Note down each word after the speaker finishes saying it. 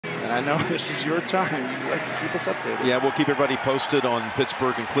And I know this is your time. You'd like to keep us updated. Yeah, we'll keep everybody posted on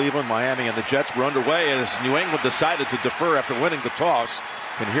Pittsburgh and Cleveland. Miami and the Jets were underway as New England decided to defer after winning the toss.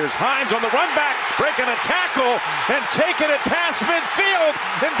 And here's Hines on the run back, breaking a tackle and taking it past midfield.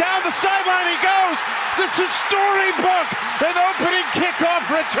 And down the sideline he goes. This is storybook. An opening kickoff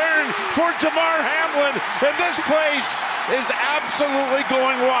return for Damar Hamlin. And this place is absolutely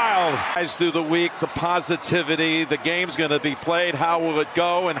going wild. Guys, through the week, the positivity, the game's going to be played. How will it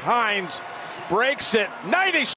go? And Hines breaks it. 90